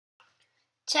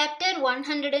Chapter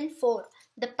 104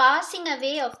 The Passing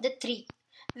Away of the Three.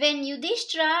 When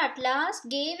Yudhishthira at last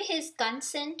gave his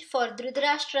consent for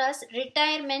Dhritarashtra's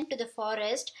retirement to the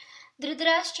forest,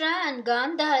 Dhritarashtra and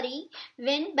Gandhari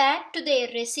went back to their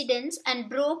residence and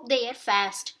broke their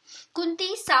fast.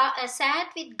 Kunti sat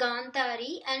with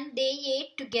Gandhari and they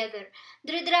ate together.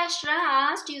 Dhritarashtra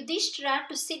asked Yudhishthira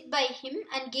to sit by him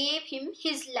and gave him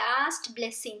his last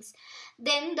blessings.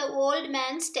 Then the old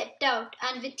man stepped out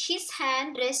and with his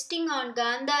hand resting on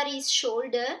Gandhari's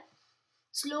shoulder,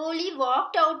 slowly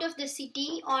walked out of the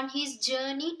city on his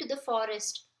journey to the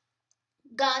forest.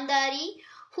 Gandhari,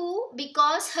 who,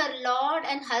 because her lord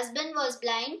and husband was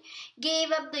blind,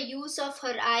 gave up the use of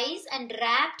her eyes and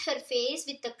wrapped her face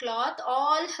with a cloth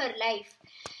all her life,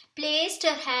 placed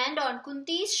her hand on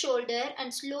Kunti's shoulder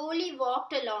and slowly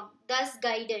walked along, thus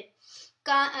guided.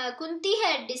 Kunti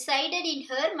had decided in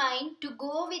her mind to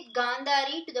go with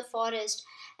Gandhari to the forest.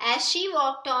 As she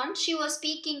walked on, she was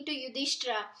speaking to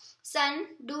Yudhishthira. Son,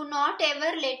 do not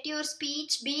ever let your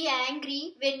speech be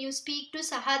angry when you speak to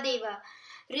Sahadeva.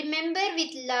 Remember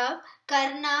with love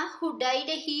Karna, who died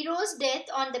a hero's death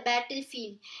on the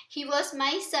battlefield. He was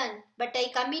my son, but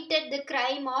I committed the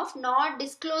crime of not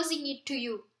disclosing it to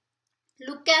you.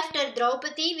 Look after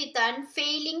Draupadi with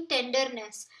unfailing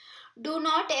tenderness. Do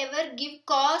not ever give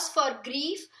cause for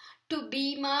grief to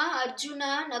Bhima,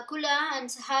 Arjuna, Nakula and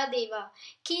Sahadeva.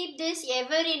 Keep this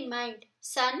ever in mind.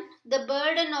 Son, the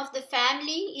burden of the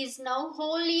family is now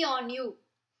wholly on you.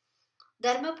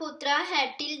 Dharmaputra had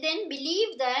till then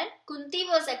believed that Kunti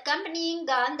was accompanying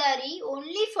Gandhari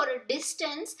only for a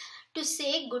distance to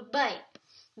say goodbye.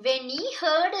 When he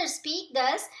heard her speak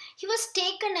thus, he was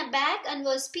taken aback and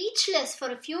was speechless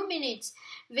for a few minutes.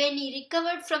 When he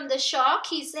recovered from the shock,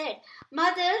 he said,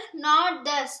 Mother, not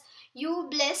thus. You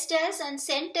blessed us and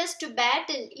sent us to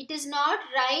battle. It is not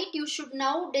right you should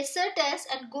now desert us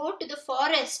and go to the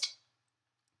forest.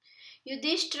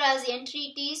 Yudhishthira's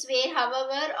entreaties were,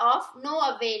 however, of no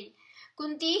avail.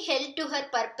 Kunti held to her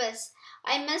purpose.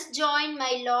 I must join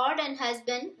my lord and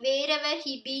husband wherever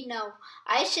he be now.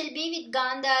 I shall be with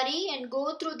Gandhari and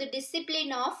go through the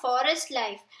discipline of forest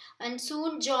life and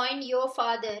soon join your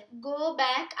father. Go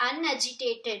back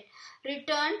unagitated.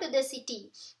 Return to the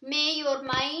city. May your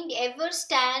mind ever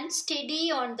stand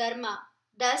steady on Dharma.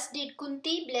 Thus did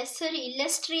Kunti bless her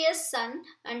illustrious son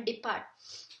and depart.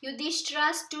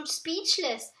 Yudhishthira stood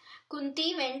speechless.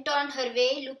 Kunti went on her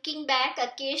way, looking back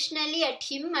occasionally at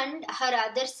him and her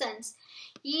other sons,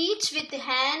 each with a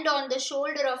hand on the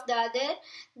shoulder of the other.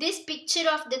 This picture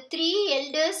of the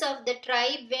three elders of the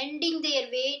tribe wending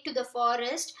their way to the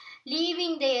forest,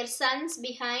 leaving their sons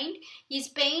behind, is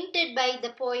painted by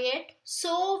the poet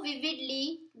so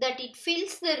vividly that it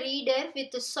fills the reader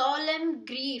with a solemn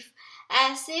grief,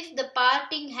 as if the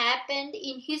parting happened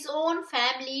in his own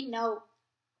family now.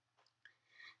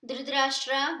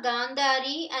 Dhritarashtra,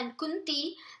 Gandhari and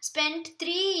Kunti spent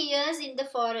 3 years in the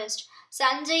forest.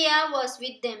 Sanjaya was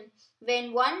with them.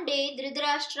 When one day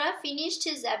Dhritarashtra finished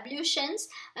his ablutions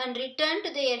and returned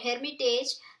to their hermitage,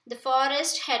 the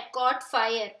forest had caught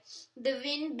fire. The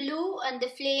wind blew and the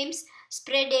flames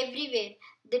spread everywhere.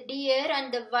 The deer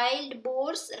and the wild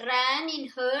boars ran in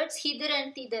herds hither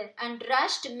and thither and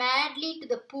rushed madly to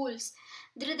the pools.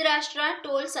 Dhritarashtra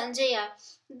told Sanjaya,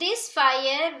 This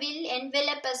fire will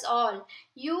envelop us all.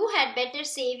 You had better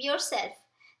save yourself.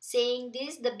 Saying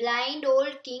this, the blind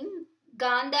old king,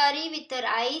 Gandhari with her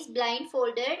eyes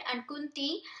blindfolded and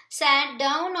Kunti sat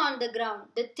down on the ground,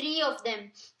 the three of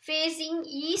them, facing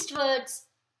eastwards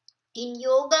in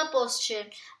yoga posture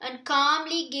and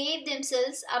calmly gave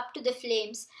themselves up to the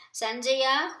flames.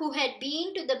 Sanjaya, who had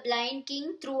been to the blind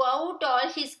king throughout all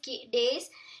his days,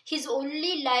 his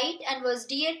only light and was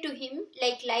dear to him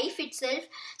like life itself,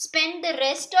 spent the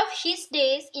rest of his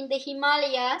days in the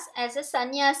Himalayas as a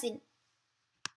sannyasin.